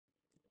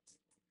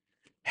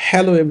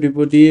Hello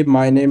everybody,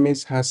 my name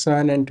is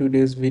Hassan and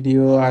today's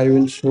video I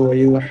will show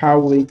you how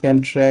we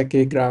can track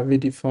a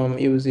gravity form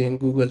using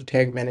Google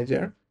Tag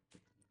Manager.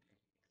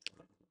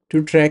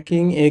 To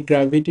tracking a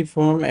gravity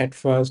form, at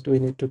first we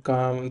need to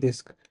come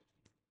this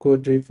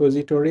code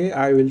repository.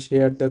 I will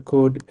share the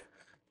code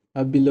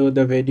below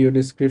the video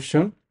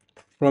description.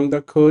 From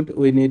the code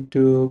we need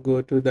to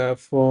go to the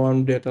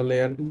form data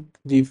layer,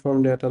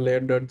 gform data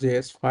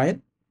layer.js file.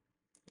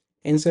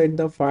 Inside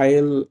the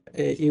file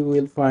you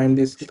will find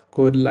this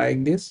code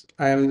like this.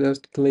 I am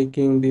just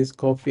clicking this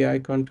copy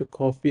icon to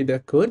copy the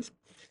code,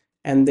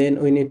 and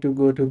then we need to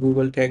go to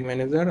Google Tag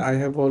Manager. I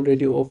have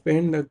already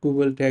opened the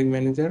Google Tag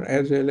Manager,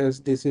 as well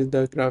as this is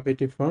the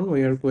gravity form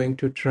we are going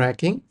to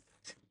tracking.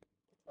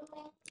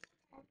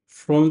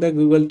 From the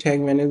Google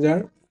Tag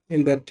Manager,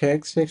 in the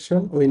tag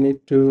section we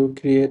need to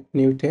create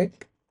new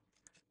tag,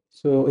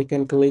 so we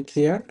can click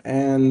here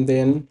and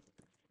then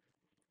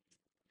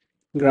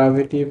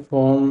gravity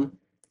form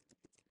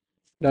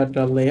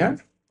data layer.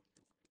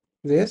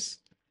 This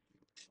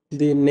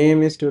the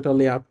name is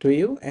totally up to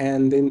you,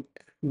 and in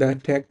the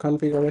tag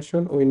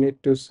configuration we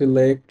need to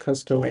select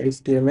custom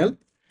HTML,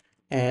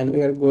 and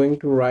we are going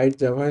to write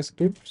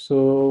JavaScript,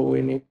 so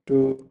we need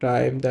to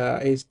type the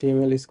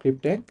HTML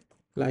script tag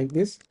like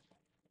this.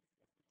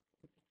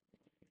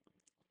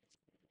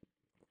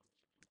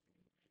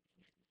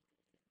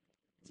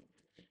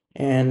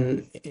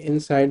 And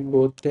inside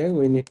both tag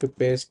we need to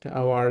paste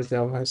our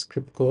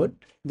JavaScript code.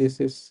 This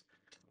is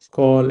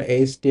called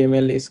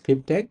HTML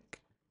script tag,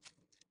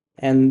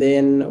 and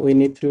then we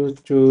need to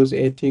choose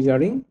a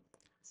triggering.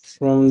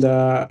 From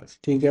the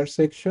trigger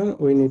section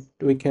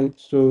we can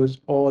choose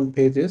all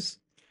pages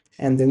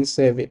and then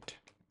save it.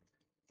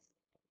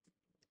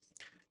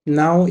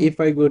 Now if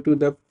I go to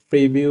the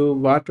preview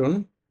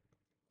button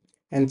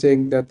and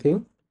check the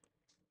thing,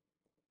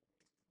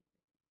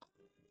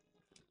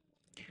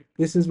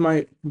 this is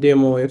my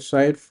demo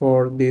website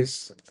for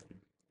this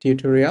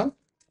tutorial.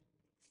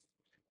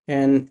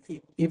 And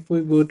if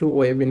we go to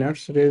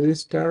webinars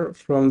register,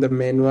 from the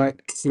menu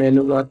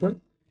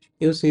button,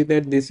 you see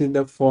that this is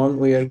the form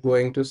we are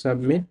going to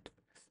submit,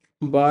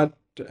 but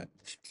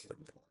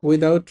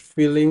without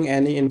filling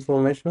any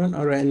information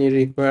or any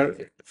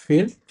required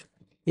field.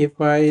 If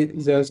I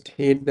just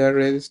hit the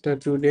register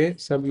today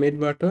submit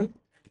button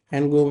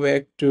and go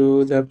back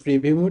to the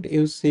preview mode,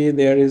 you see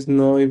there is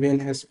no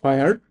event has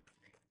fired.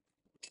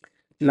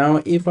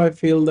 Now if I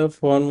fill the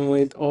form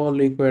with all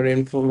required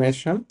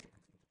information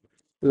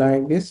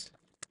like this,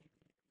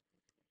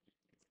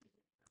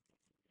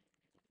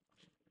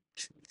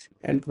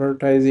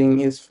 advertising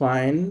is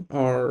fine,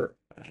 or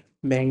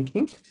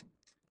banking,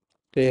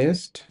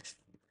 test,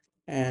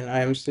 and I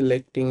am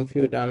selecting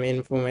few dummy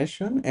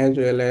information, as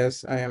well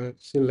as I am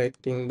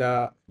selecting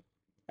the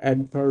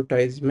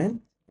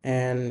advertisement,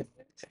 and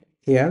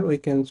here we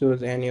can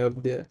choose any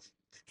of the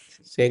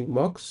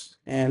checkbox.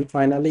 And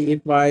finally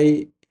if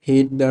I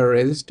hit the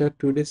register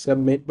to the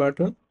submit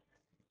button,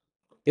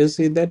 you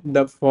see that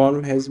the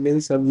form has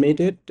been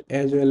submitted.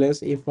 As well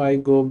as if I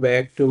go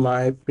back to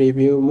my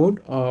preview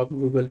mode of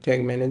Google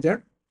Tag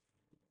Manager,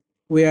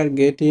 we are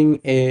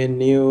getting a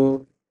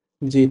new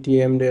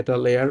GTM data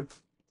layer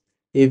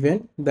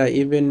event. The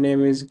event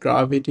name is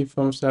gravity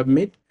form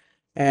submit,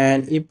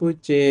 and if we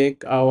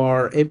check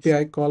our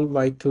API call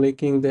by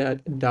clicking the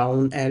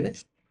down arrow,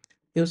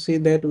 you see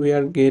that we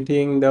are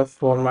getting the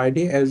form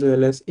ID as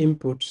well as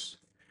inputs.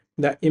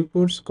 The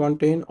inputs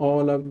contain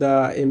all of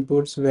the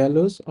inputs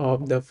values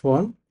of the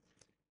form.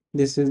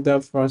 This is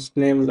the first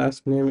name,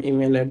 last name,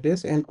 email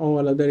address, and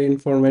all other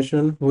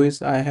information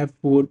which I have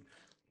put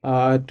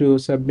to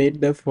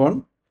submit the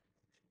form.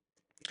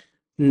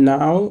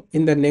 Now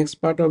in the next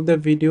part of the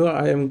video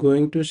I am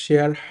going to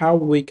share how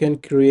we can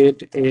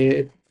create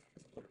a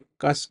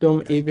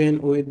custom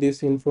event with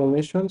this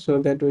information, so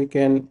that we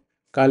can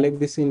collect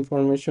this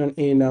information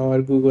in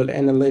our Google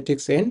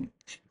Analytics end.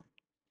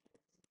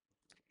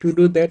 To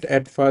do that,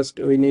 at first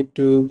we need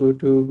to go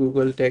to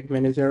Google Tag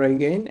Manager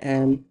again,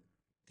 and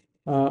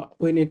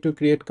we need to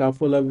create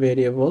couple of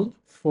variable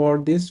for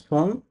this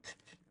form.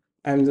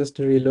 I'm just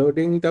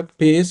reloading the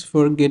page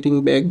for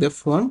getting back the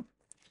form.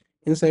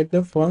 Inside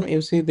the form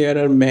you see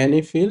there are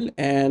many field,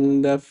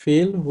 and the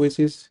field which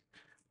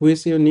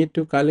you need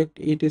to collect,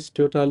 it is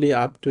totally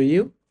up to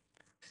you.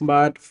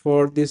 But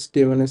for this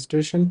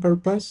demonstration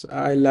purpose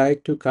I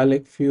like to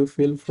collect few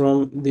field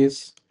from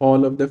this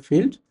all of the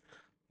field.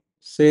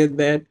 Say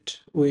that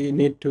we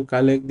need to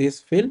collect this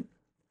field,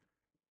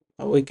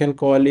 we can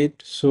call it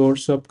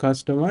source of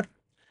customer,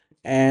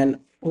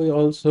 and we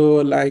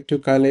also like to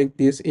collect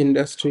this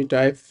industry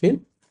type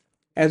field,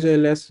 as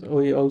well as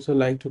we also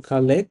like to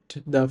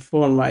collect the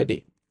form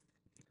ID.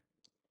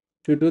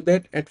 To do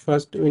that, at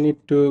first we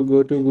need to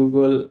go to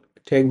Google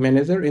Tag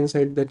Manager.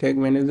 Inside the Tag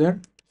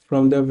Manager,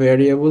 from the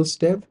variables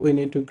tab, we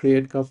need to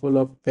create couple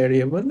of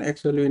variable.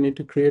 Actually we need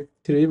to create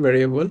 3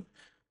 variable.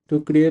 To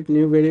create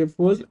new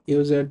variable,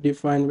 user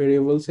defined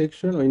variable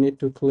section, we need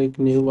to click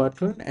new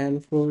button,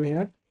 and from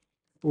here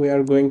we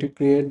are going to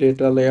create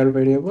data layer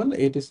variable.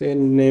 It is a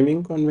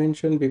naming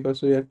convention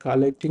because we are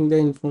collecting the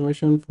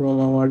information from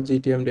our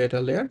GTM data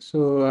layer.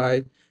 So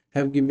I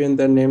have given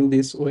the name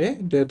this way,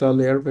 data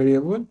layer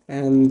variable,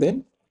 and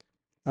then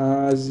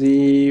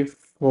G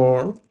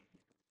form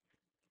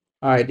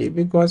ID,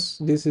 because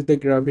this is the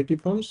gravity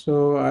form.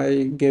 So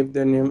I gave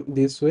the name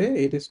this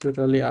way. It is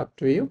totally up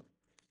to you.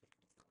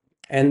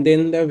 And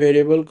then the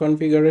variable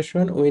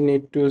configuration, we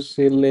need to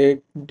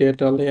select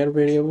data layer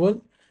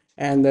variable,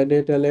 and the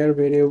data layer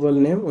variable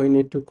name, we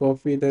need to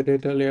copy the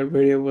data layer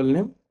variable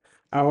name.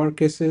 Our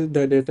case is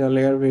the data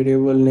layer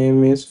variable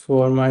name is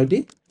form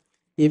ID.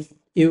 If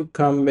you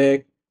come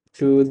back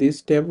to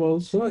this tab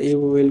also, you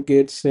will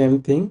get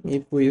same thing.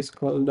 If we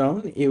scroll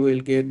down, you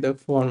will get the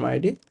form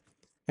ID.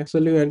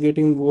 Actually, we are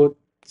getting both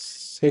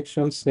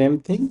sections same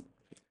thing,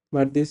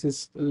 but this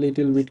is a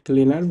little bit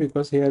cleaner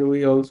because here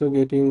we also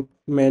getting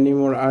many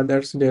more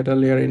others data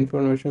layer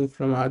information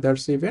from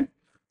others event.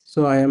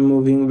 So I am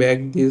moving back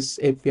this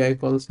API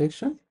call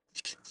section.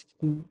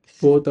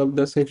 Both of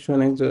the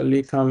section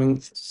actually coming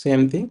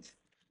same thing.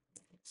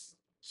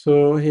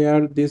 So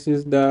here this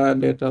is the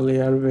data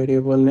layer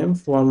variable name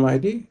form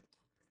ID,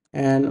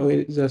 and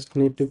we just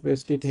need to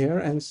paste it here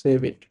and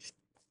save it.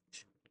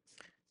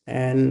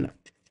 And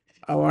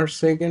our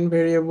second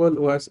variable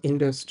was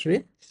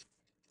industry.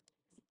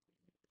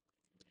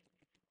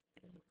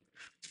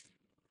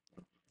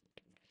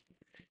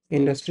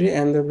 And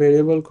the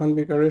variable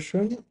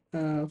configuration,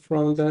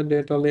 from the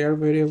data layer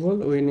variable,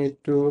 we need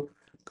to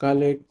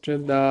collect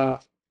the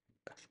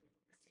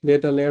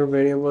data layer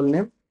variable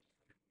name.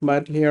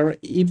 But here,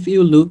 if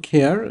you look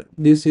here,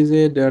 this is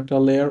a data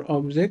layer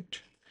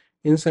object.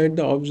 Inside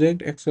the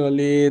object,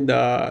 actually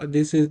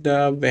this is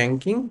the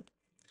banking.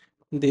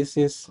 This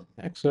is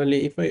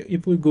actually,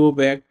 if we go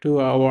back to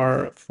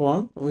our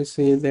form, we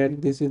see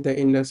that this is the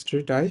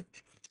industry type,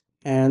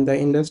 and the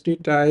industry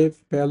type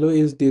value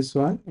is this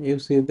one. You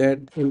see that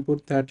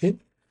input 13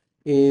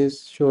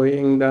 is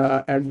showing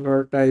the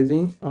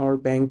advertising or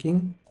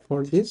banking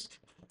for this.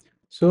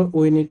 So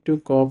we need to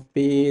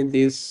copy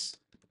this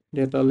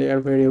data layer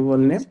variable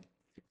name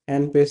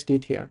and paste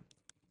it here.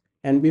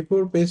 And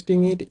before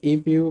pasting it,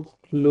 if you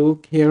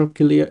look here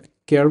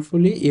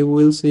carefully, you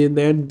will see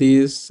that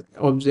this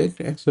object,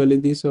 actually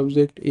this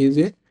object is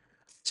a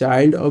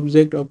child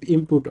object of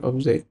inputs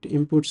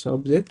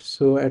object.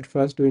 So at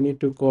first we need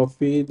to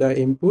copy the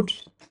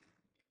inputs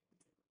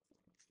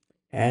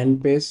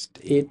and paste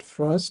it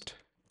first,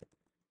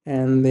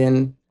 and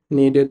then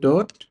need a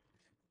dot.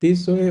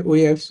 This way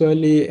we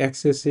actually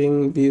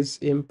accessing this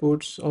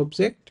inputs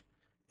object,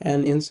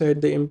 and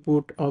inside the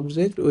input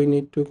object we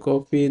need to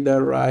copy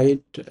the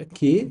right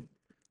key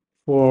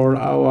for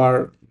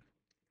our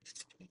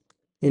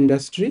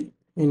industry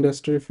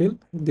field.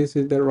 This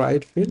is the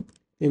right field,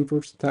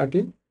 inputs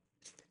 13.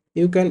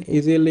 You can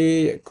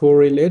easily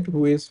correlate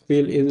which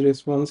field is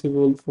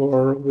responsible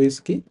for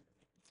which key.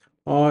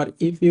 Or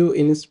if you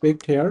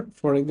inspect here,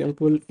 for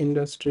example,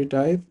 industry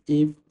type,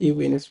 if you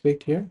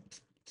inspect here,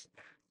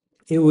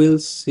 you will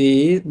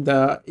see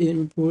the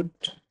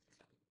input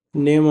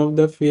name of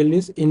the field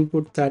is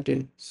input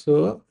 13.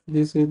 So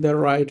this is the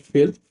right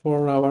field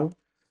for our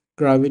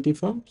gravity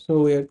form. So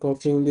we are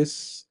copying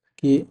this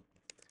key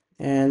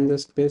and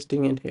just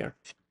pasting it here.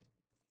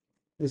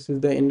 This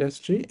is the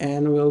industry,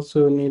 and we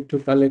also need to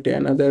collect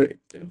another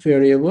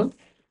variable.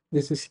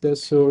 This is the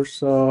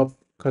source of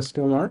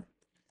customer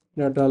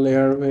data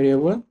layer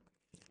variable.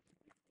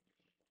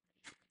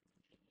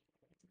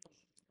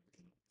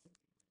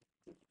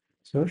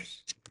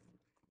 Source.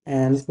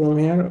 And from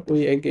here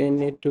we again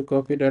need to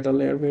copy data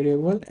layer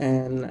variable,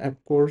 and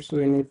of course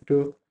we need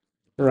to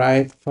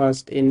write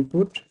first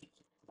input,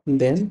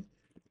 then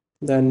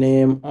the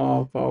name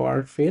of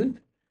our field.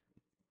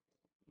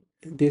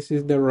 This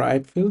is the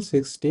right field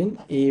 16.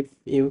 If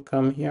you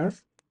come here,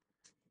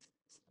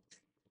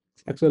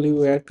 actually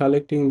we are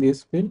collecting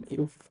this field.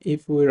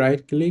 If we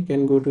right click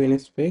and go to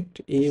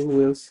inspect, you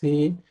will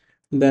see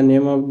the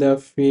name of the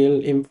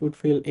field, input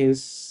field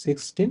is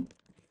 16.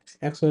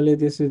 Actually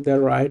this is the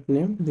right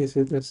name, this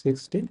is the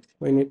 16.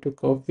 We need to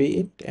copy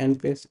it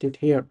and paste it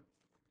here,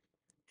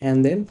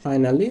 and then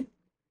finally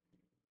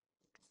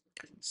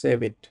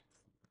save it.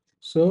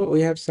 So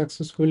we have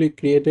successfully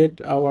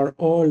created our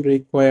all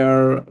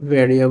required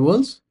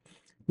variables.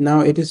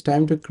 Now it is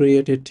time to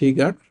create a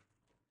trigger.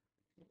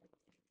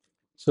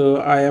 So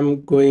I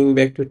am going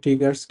back to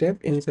trigger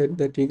step. Inside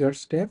the trigger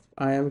step,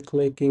 I am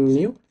clicking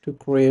new to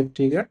create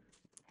trigger.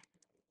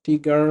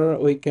 Trigger,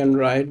 we can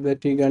write the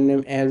trigger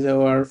name as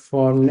our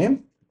form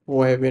name,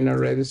 webinar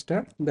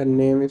register. The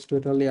name is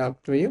totally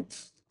up to you.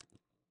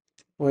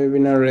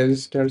 Webinar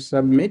register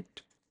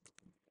submit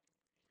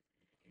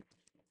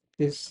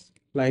is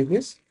like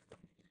this.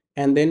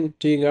 And then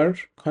trigger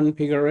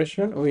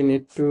configuration, we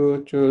need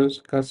to choose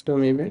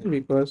custom event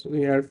because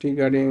we are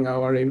triggering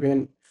our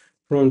event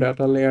from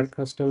data layer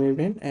custom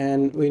event,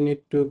 and we need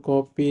to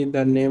copy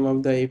the name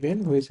of the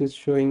event which is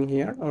showing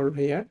here or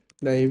here,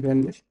 the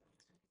event,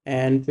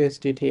 and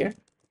paste it here.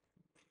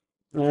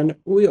 And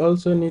we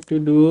also need to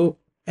do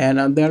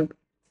another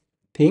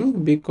thing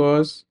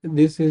because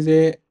this is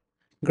a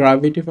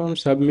gravity form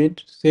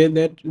submit. Say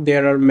that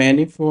there are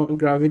many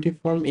gravity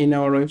form in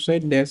our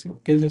website. That's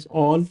cases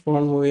all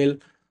form will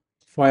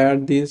fire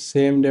this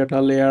same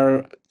data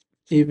layer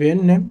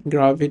event name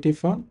gravity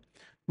form,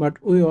 but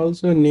we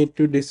also need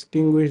to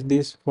distinguish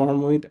this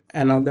form with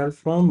another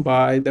form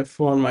by the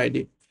form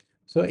id.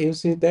 So you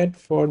see that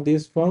for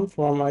this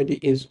form id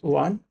is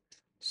 1.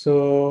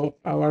 So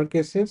our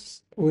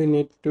cases we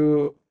need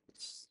to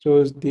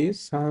choose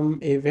this some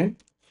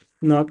event,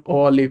 not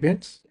all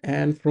events,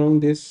 and from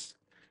this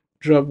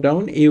drop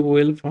down you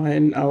will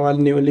find our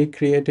newly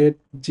created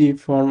g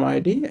form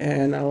id,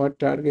 and our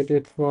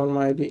targeted form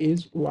id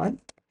is 1,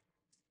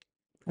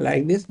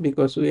 like this,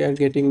 because we are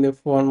getting the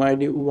form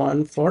id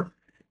 1 for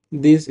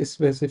this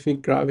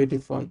specific gravity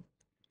form.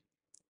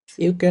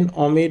 You can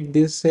omit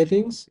these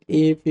settings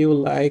if you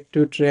like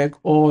to track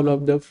all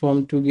of the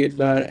form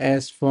together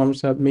as form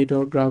submit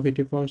or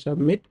gravity form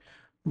submit,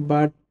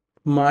 but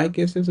my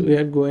cases we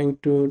are going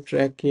to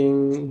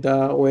tracking the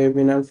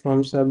webinar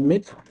form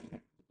submit,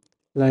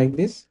 like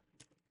this.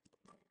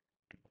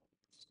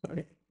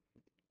 Sorry.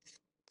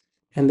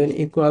 And then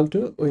equal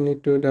to, we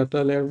need to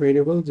data layer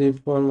variable g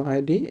form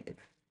id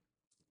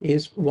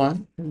is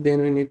 1,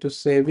 then we need to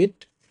save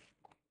it.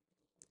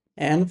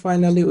 And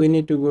finally we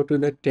need to go to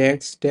the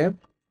tags tab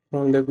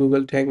from the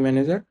Google Tag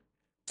Manager.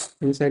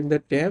 Inside the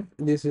tab,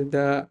 this is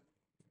the,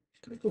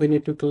 we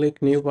need to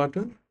click new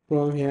button.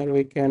 From here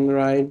we can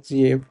write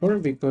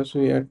GA4 because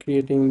we are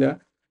creating the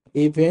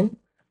event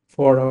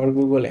for our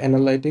Google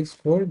Analytics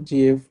for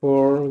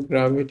GA4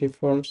 gravity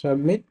form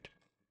submit,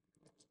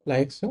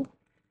 like so.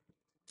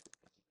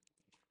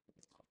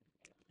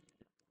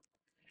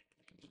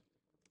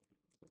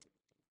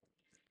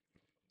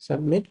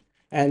 Submit.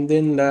 And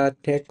then the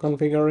tag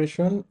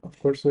configuration, of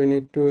course we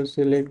need to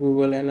select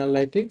Google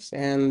Analytics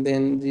and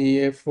then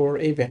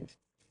GA4 event.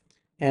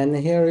 And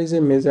here is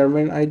a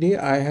measurement id.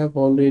 I have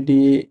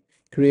already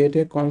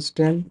created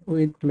constant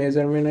with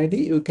measurement id.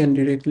 You can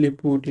directly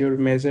put your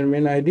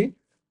measurement id,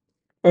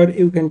 or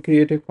you can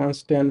create a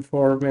constant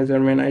for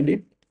measurement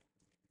id.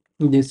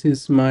 This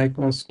is my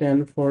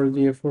constant for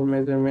GA4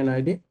 measurement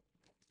id,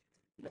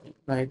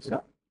 like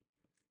so.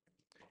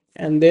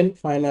 And then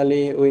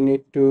finally we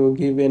need to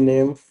give a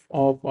name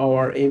of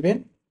our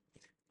event.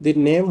 The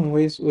name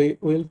which we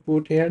will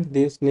put here,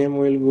 this name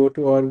will go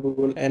to our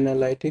Google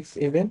Analytics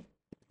event.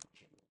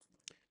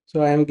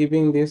 So I am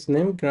giving this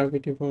name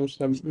gravity form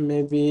sub.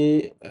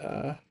 Maybe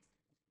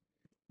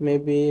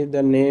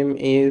the name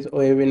is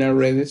webinar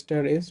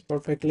register is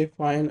perfectly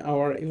fine.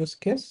 Our use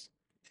case,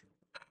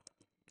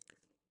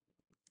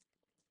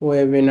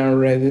 webinar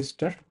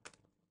register.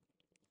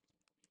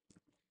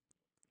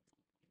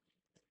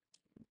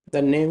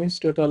 The name is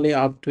totally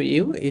up to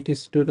you. It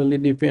is totally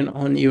depend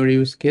on your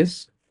use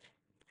case.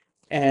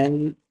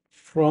 And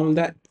from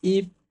the,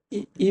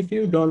 if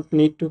you don't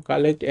need to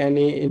collect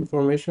any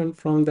information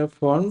from the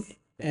form,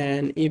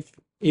 and if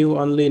you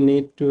only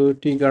need to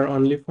trigger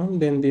only form,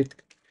 then this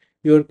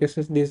your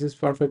cases this is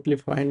perfectly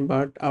fine.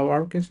 But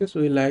our cases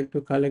we like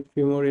to collect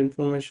few more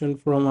information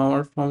from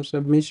our form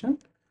submission.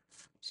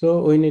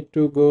 So we need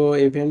to go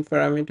event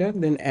parameter,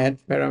 then add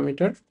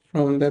parameter.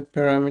 From that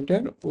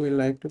parameter we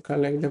like to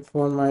collect the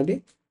form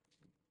id.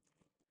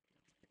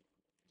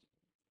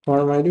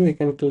 Form id, we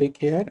can click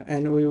here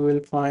and we will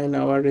find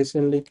our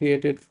recently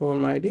created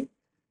form id.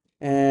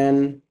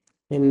 And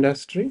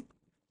industry,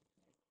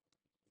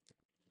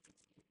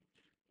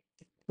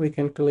 we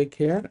can click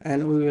here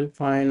and we will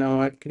find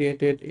our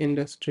created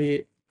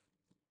industry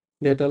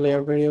data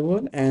layer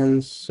variable.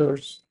 And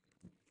source,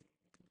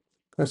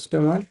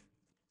 customer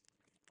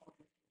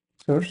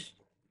source,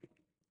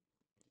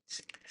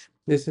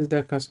 this is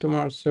the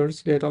customer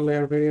source data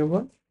layer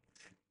variable.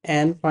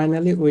 And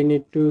finally we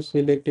need to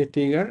select a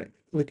trigger.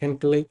 We can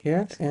click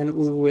here and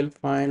we will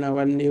find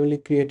our newly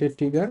created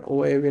trigger,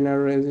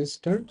 webinar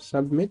register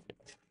submit.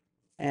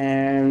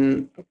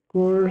 And of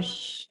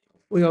course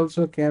we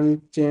also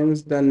can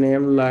change the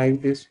name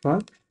like this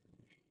one.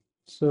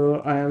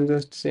 So I am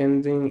just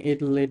changing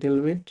it a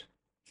little bit,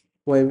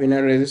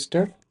 webinar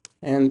register,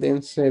 and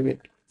then save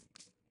it.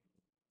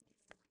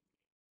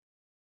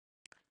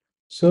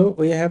 So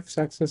we have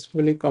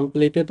successfully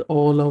completed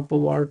all of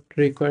our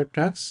required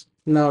tasks.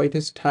 Now it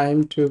is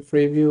time to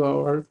preview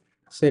our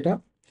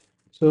setup.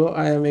 So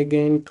I am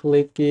again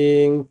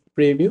clicking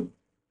preview.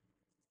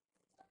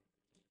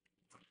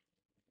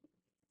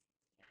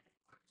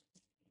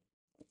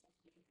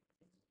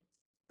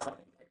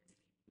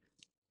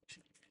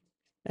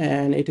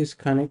 And it is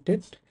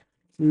connected.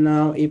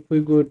 Now if we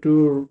go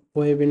to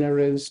webinar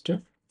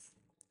register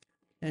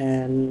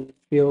and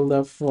fill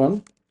the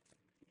form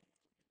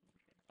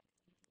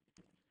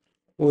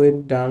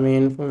with dummy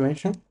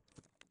information,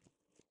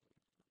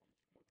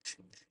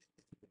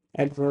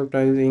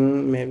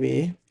 advertising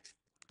maybe,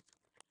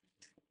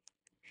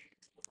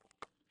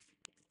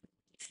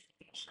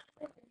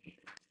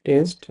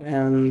 test,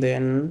 and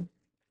then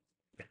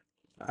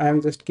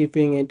I'm just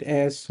keeping it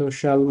as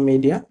social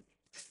media,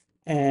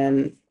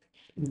 and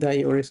the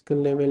your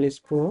skill level is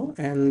pro,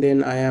 and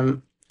then I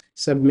am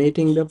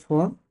submitting the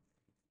form.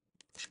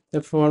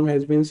 The form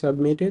has been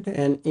submitted,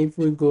 and if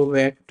we go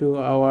back to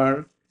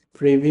our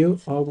preview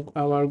of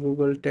our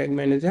Google Tag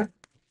Manager,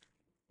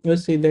 you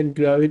see that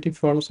Gravity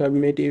form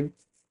submit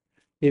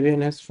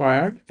event has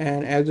fired,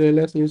 and as well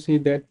as you see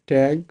that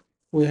tag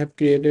we have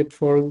created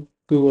for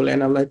Google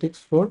Analytics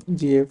for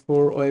GA4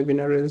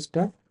 webinar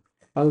register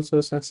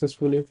also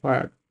successfully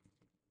fired.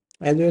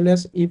 As well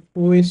as if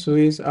we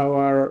switch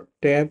our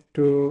tab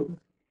to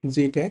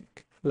GTech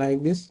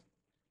like this,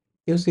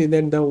 you see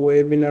that the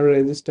webinar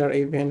register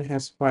event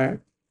has fired,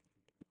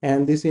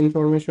 and this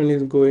information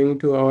is going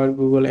to our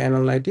Google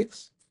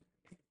Analytics.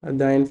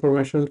 The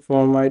information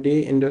form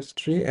ID,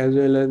 industry, as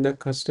well as the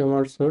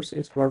customer source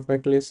is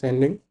perfectly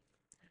sending.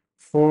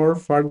 For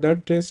further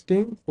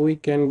testing, we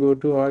can go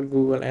to our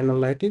Google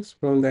Analytics.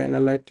 From the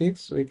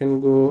Analytics, we can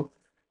go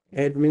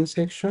admin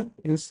section.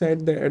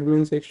 Inside the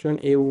admin section,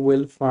 you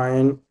will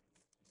find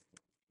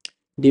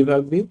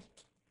debug view.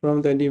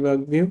 From the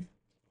debug view,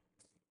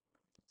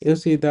 you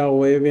see the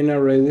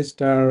webinar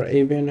register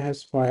event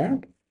has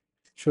fired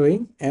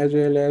showing, as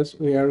well as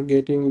we are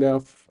getting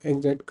the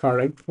exact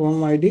correct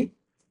form ID.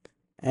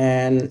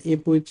 And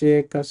if we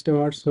check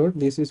customer source,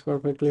 this is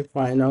perfectly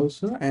fine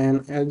also,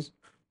 and as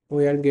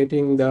we are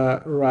getting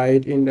the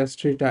right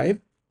industry type,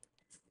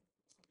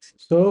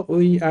 so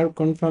we are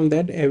confirmed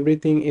that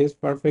everything is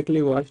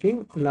perfectly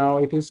working. Now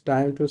it is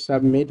time to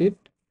submit it.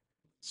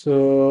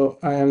 So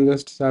I am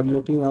just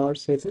submitting our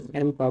setting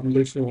and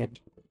publishing it.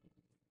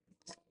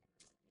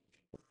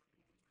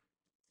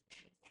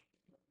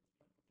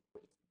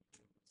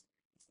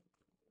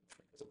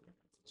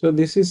 So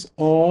this is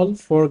all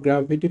for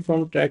Gravity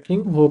Form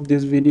tracking. Hope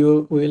this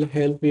video will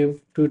help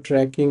you to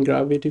tracking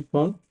Gravity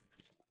Form.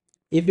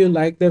 If you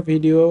like the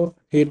video,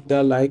 hit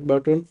the like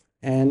button,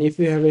 and if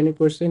you have any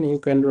question, you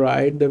can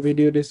write the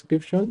video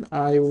description.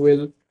 I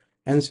will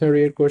answer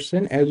your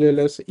question, as well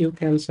as you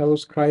can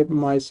subscribe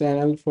my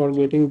channel for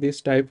getting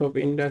this type of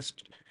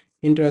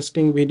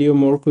interesting video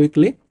more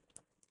quickly.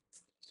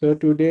 So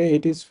today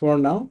it is for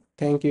now.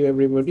 Thank you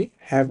everybody.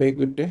 Have a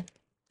good day.